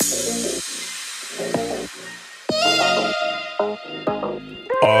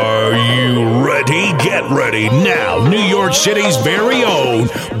Get ready now. New York City's very own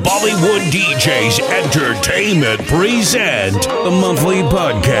Bollywood DJs Entertainment present the monthly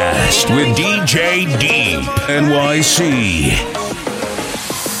podcast with DJ Deep NYC.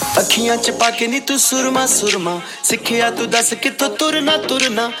 अखियां च पाके नी तू सुरमा सुरमा सिखिया तू दस किथों तुरना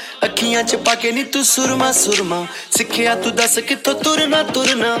तुरना अखियां च पाके नी तू सुरमा सुरमा सिखिया तू दस किथों तुरना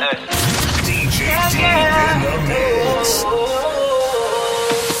तुरना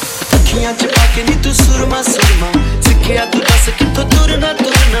अखियां च पाके नी तू सुरमा सुरमा सिखिया तू दस किथों तुरना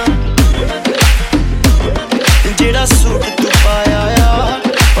तुरना जेड़ा सूट तू पाया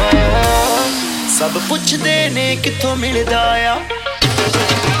सब पुछदे ने किथों मिलदा आ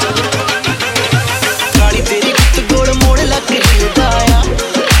काली तेरी गुत्त गोड़ मोड़ लग हिलदा आ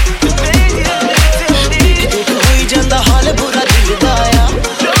देख होई जांदा हाल बुरा दिल दा आ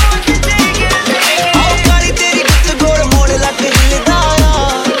आओ काली तेरी गुत्त गोड़ मोड़ लग हिलदा आ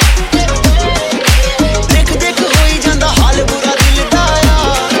देख होई जांदा हाल बुरा दिल दा आ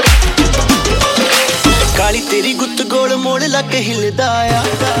काली तेरी गुत्त गोड़ मोड़ लग हिलदा आ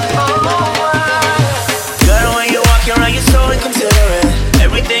Girl, when you walk around, you're so inconsiderate.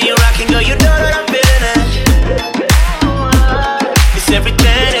 Everything you're rocking, girl, you know that I'm feeling it. It's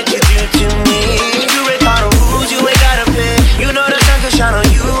everything that you do to me. You break all the rules, you ain't gotta pay. You know the sun can shine on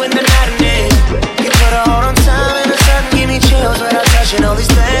you in the night and day. You put a hold on time and it's starting to give me chills when I'm touching all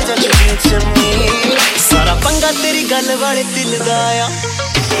these things that you do to me. Sara panga teri gal wale dil da aya.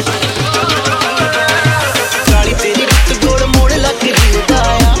 Kaali teri gutt gol mode lag hilda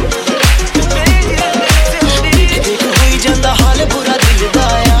aya. ਜਾਂਦਾ ਹਾਲ ਬੁਰਾ ਦਿਲ ਦਾ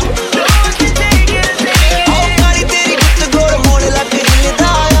ਆ ਆਓ ਕਾਲੀ ਤੇਰੀ ਗੁੱਤ ਗੋਲ ਮੋੜ ਲੱਗ ਹਿਲਦਾ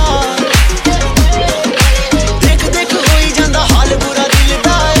ਆ ਦੇਖ ਹੋਈ ਜਾਂਦਾ ਹਾਲ ਬੁਰਾ ਦਿਲ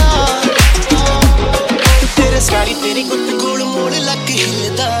ਦਾ ਆ ਤੇਰੇ ਕਾਲੀ ਤੇਰੀ ਗੁੱਤ ਗੋਲ ਮੋੜ ਲੱਗ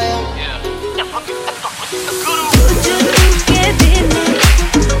ਹਿਲਦਾ ਆ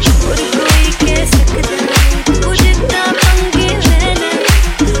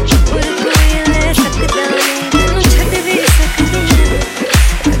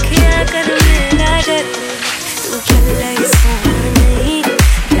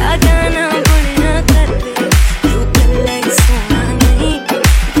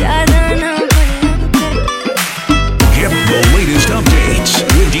Get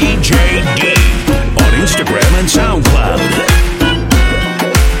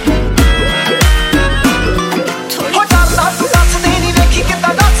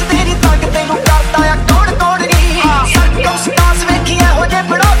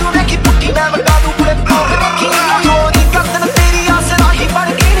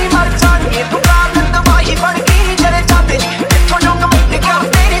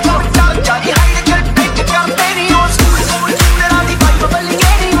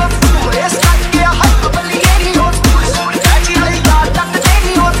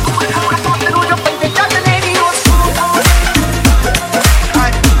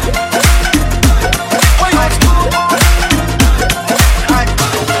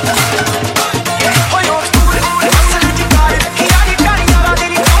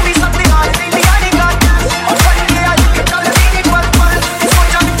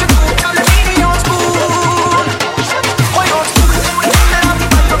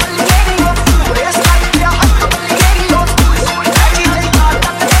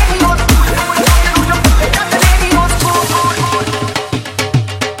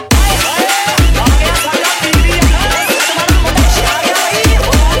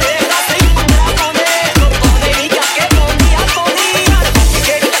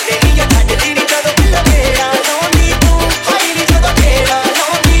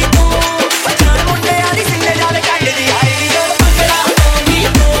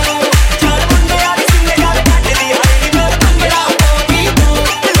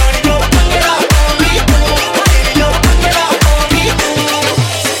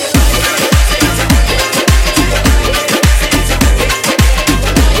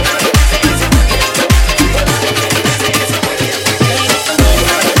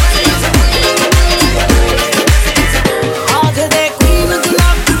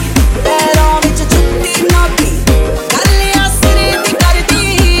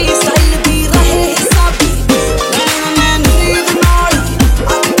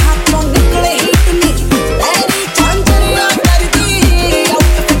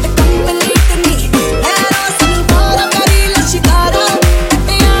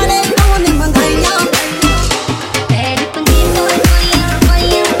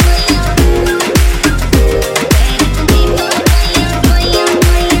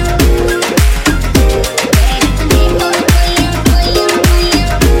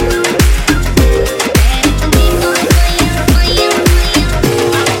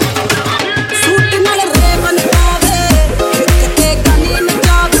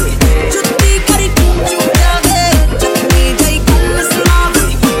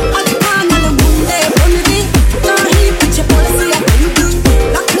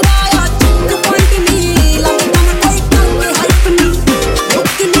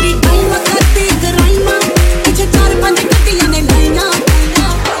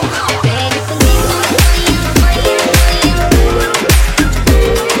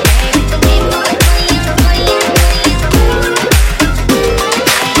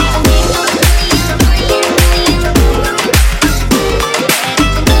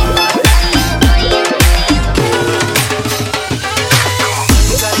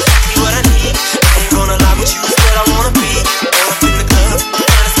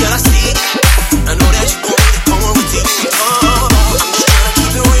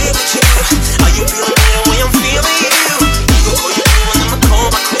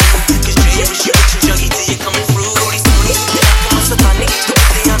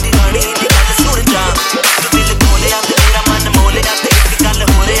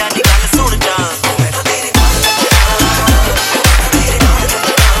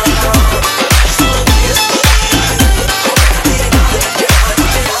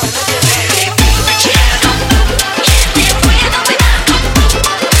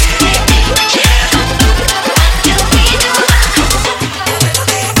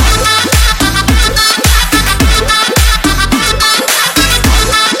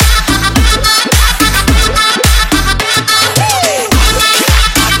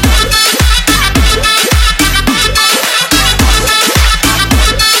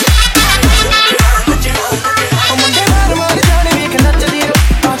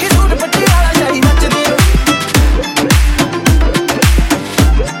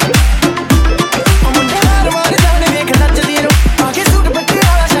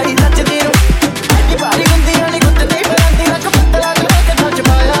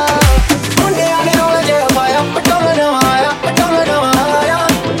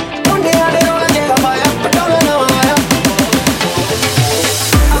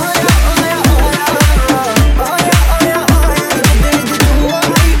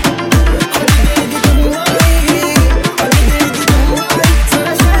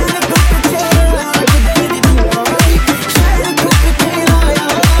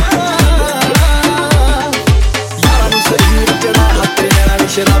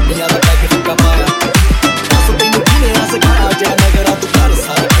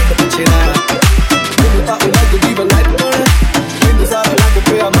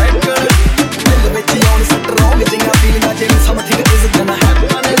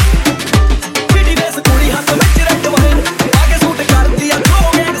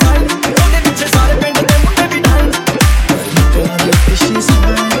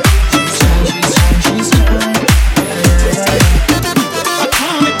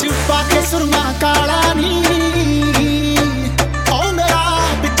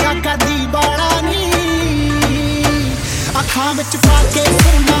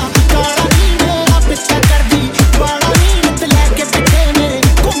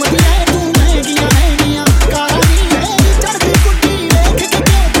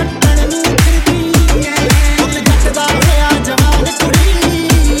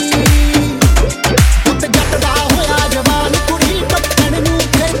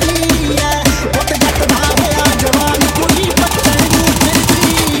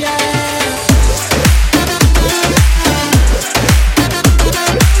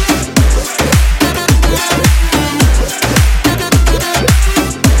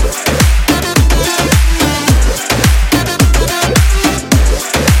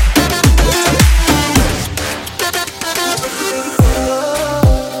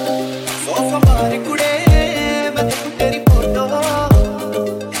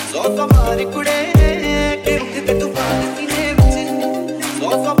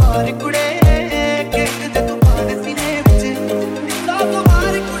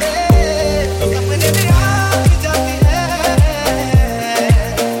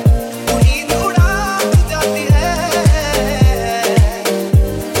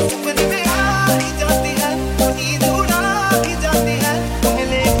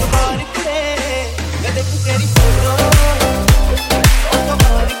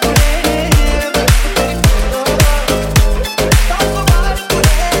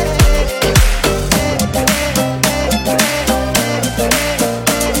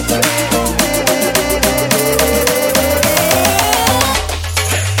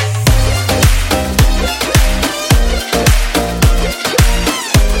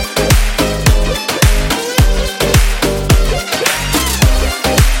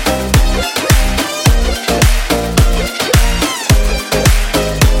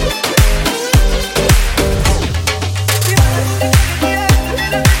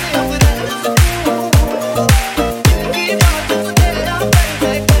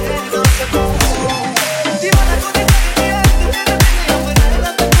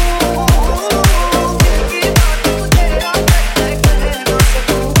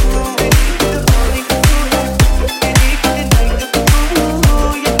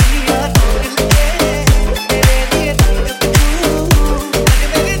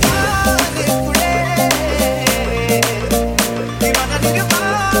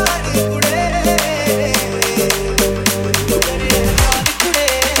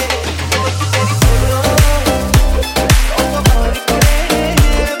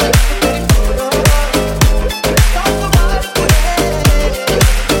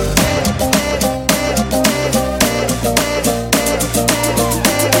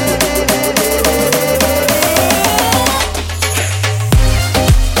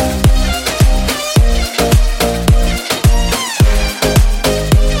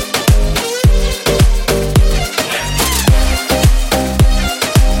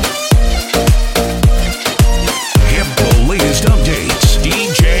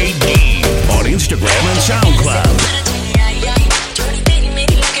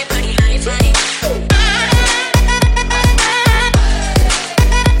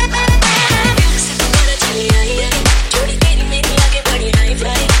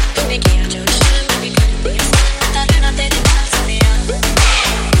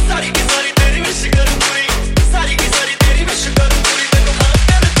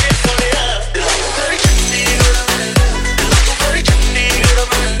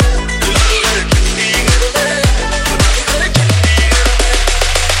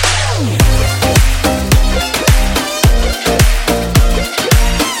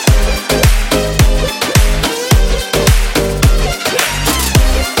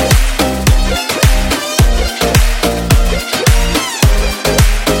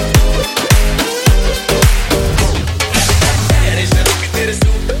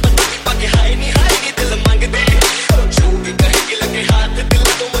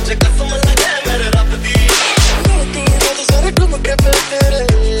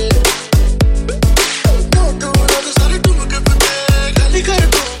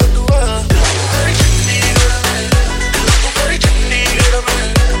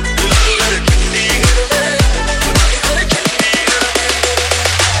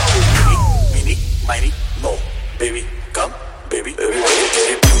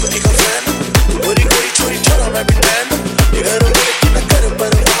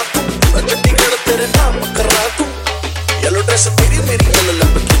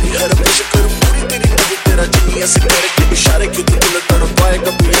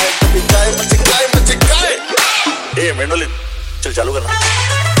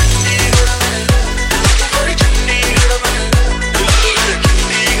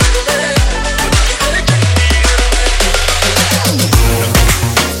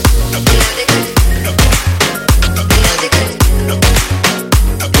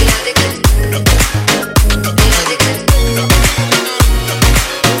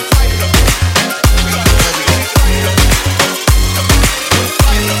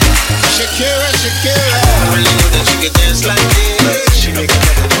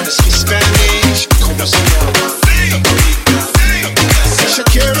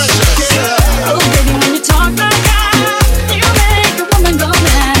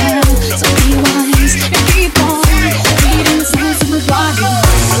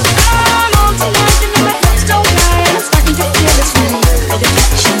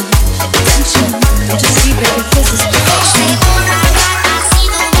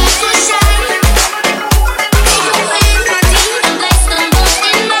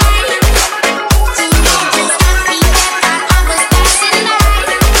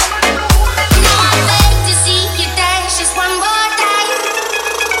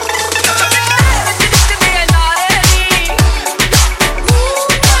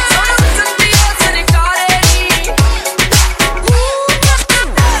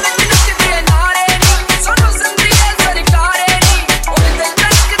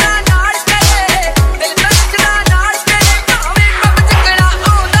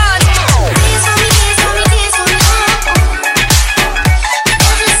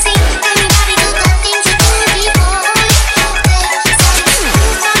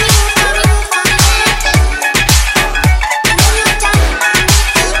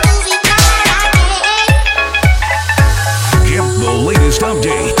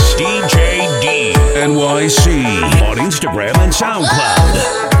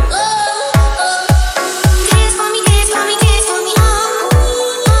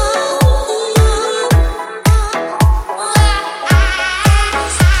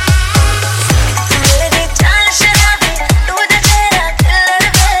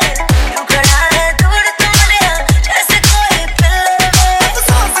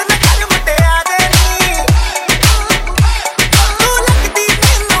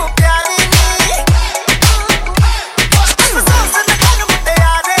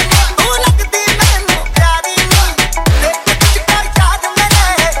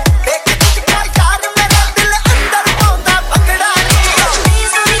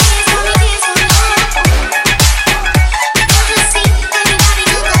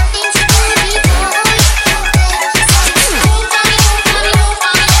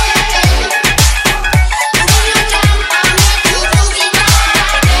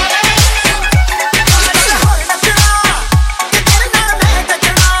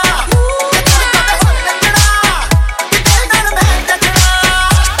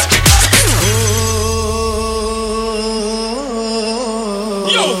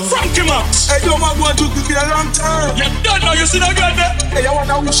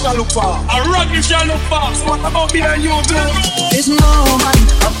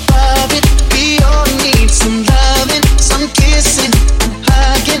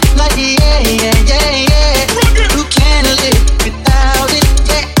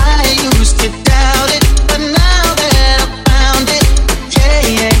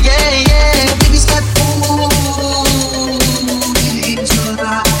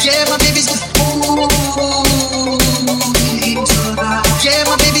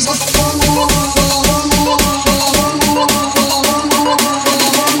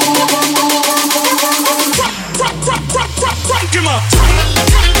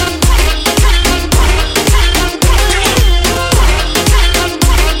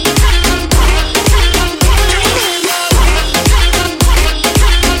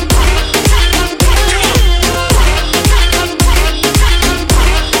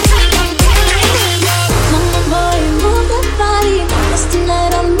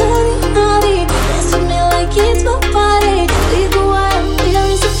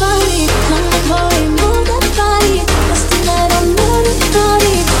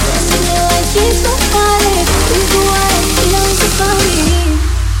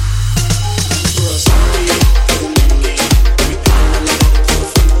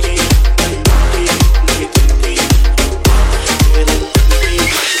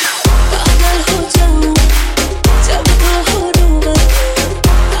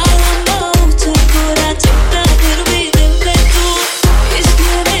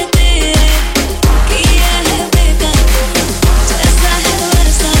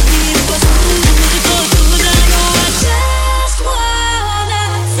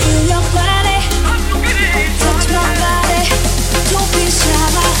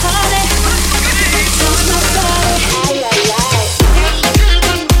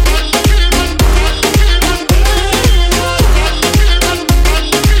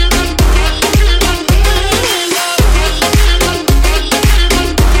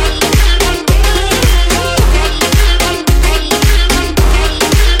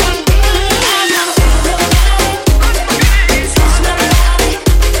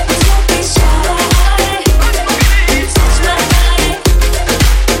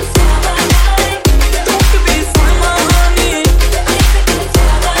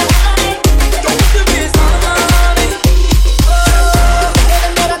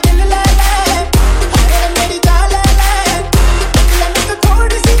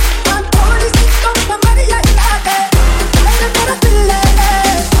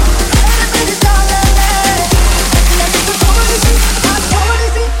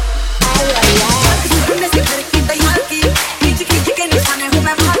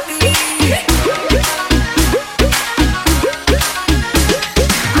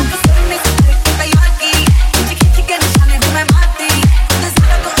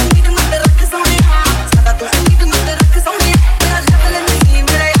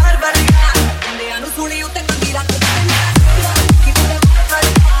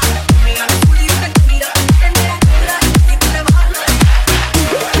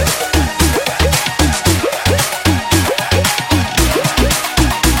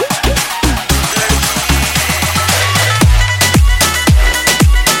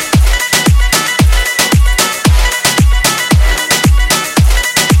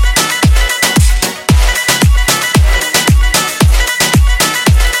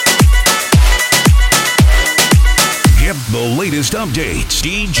updates.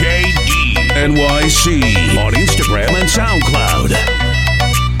 DJ D NYC on Instagram and SoundCloud.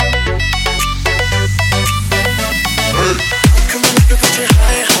 Come on, look at your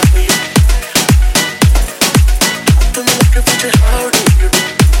high, high. Come on, look at your how do you do?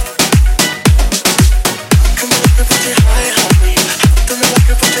 Come on, look at your high, high. Come on, look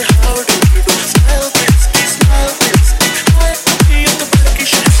at your how do you do? Smile, tasty, smile, tasty. High, high, ये तो बड़की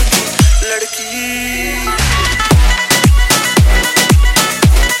शहज़ादी लड़की.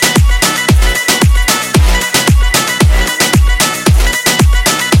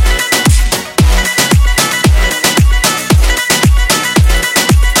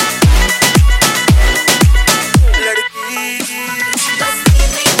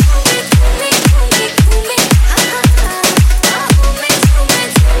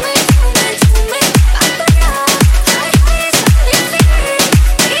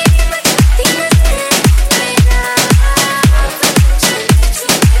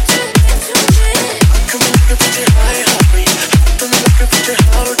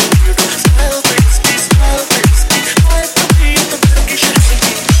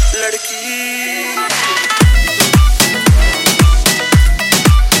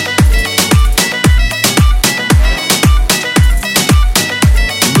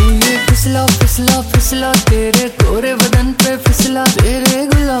 फिसला तेरे कोरे बदन पे फिसला तेरे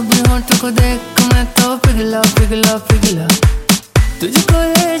गुलाबी होंठ को देख मैं तो पिघला पिघला पिघला तुझको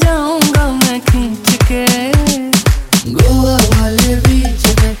ले जाऊंगा मैं खींच के गोवा वाले बीच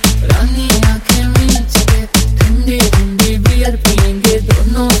पे रानी आंखें मींच के ठंडी ठंडी बियर पियेंगे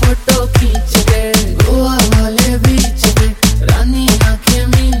दोनों फोटो खींच के गोवा वाले बीच पे रानी आंखें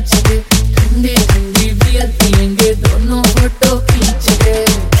मींच के ठंडी ठंडी बियर पियेंगे दोनों फोटो खींच के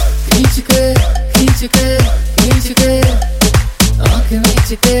खींच के खींच के खींच के आंखें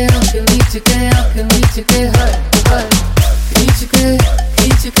मींच के आंखें मींच के आंखें मींच के हाय हाय खींच के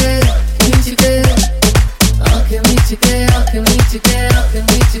खींच के खींच के आंखें मींच के आंखें मींच के आंखें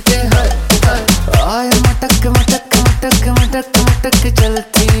मींच के हाय हाय आय मटक मटक मटक मटक मटक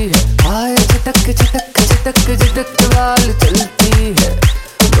चलती है आय चटक चटक चटक चटक बाल चलती है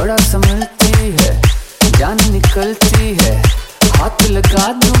बड़ा संभलती है जान निकलती है हाथ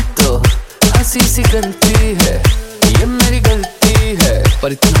लगा दूं तो हंसी सी गलती है ये मेरी गलती है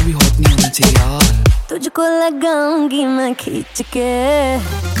पर इतना भी हॉट नहीं होना चाहिए यार तुझको लगाऊंगी मैं खींच के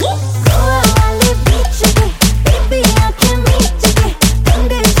गोवा वाले बीच पे बेबी आंखें मींच के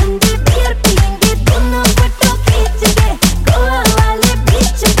ठंडे ठंडे बियर पियेंगे दोनों फोटो खींच के गोवा वाले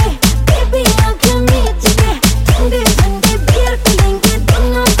बीच पे बेबी आंखें मींच के ठंडे ठंडे बियर पियेंगे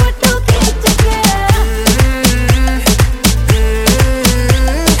दोनों फोटो खींच के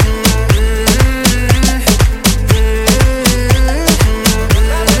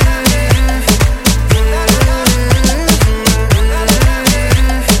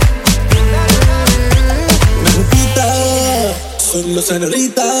सुन लो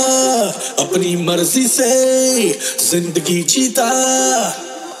सेनोरिटा अपनी मर्जी से जिंदगी जीता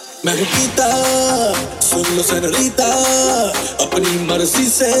मैं हूँ पीता सुन लो सेनोरिटा अपनी मर्जी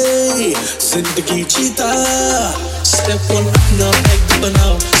से जिंदगी जीता स्टेप 1 अपना पैक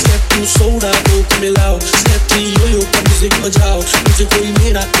बनाओ स्टेप 2 सोडा कोक मिलाओ स्टेप 3 यो-यो का म्यूजिक बजाओ मुझे कोई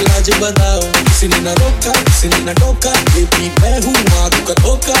मेरा इलाज बताओ किसी ने ना रोका किसी ने ना टोका बेबी मैं हूँ मारू का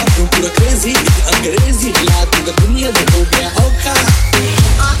धोखा हूँ पूरा क्रेजी अंग्रेजी हिला दूंगा दुनिया में हो गया औका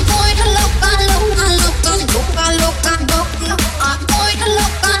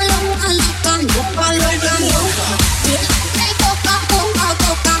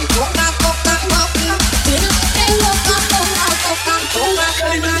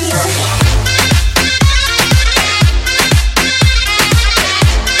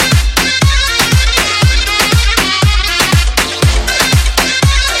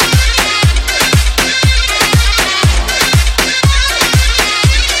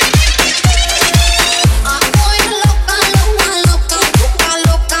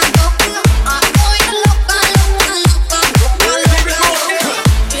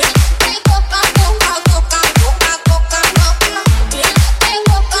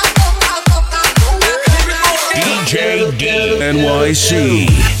NYC.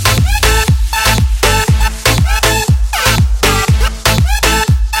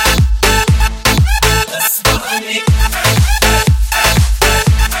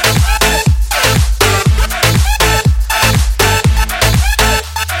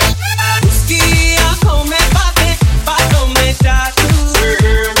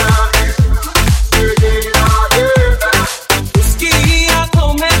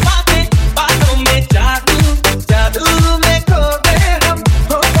 जादू में खो गए हम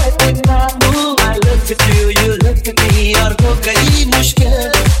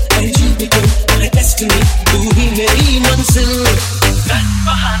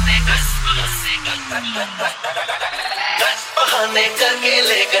करके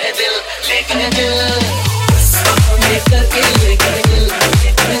ले गए दिल, ले गए दिल, ले करके ले गए दिल,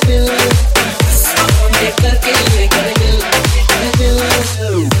 ले गए दिल, ले करके ले गए दिल, ले गए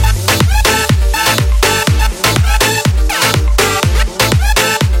दिल।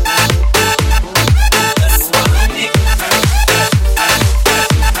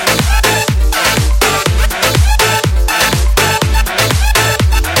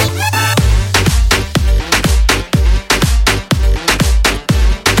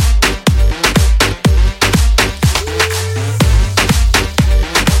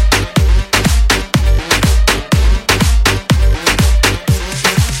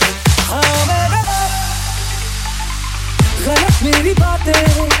 मेरी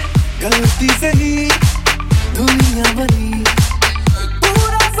बातें गलती से ही दुनिया बनी,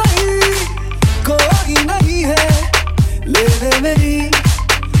 पूरा सही कोई नहीं है, ले ले मेरी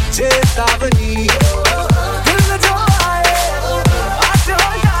चेतावनी। दिल में जो आए आज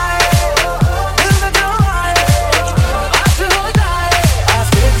हो जाए, दिल में जो आए आज हो जाए। आज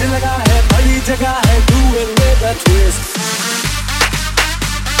स्टेज लगा है, बड़ी जगह है, do it with a twist।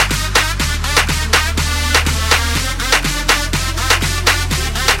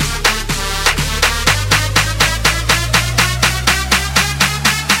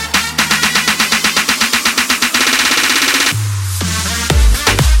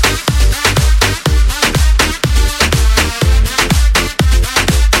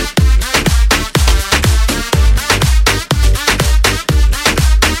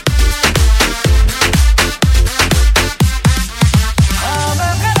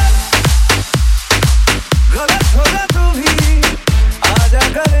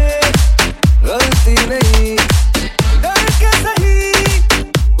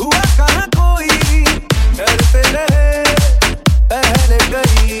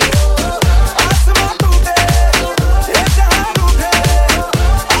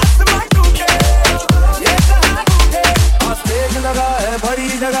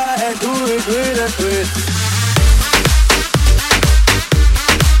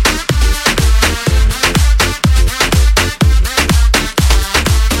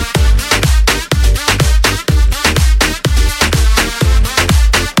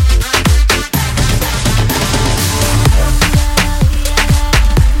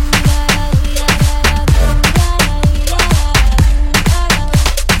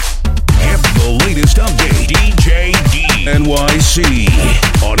 NYC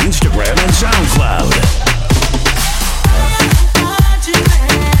on Instagram and SoundCloud.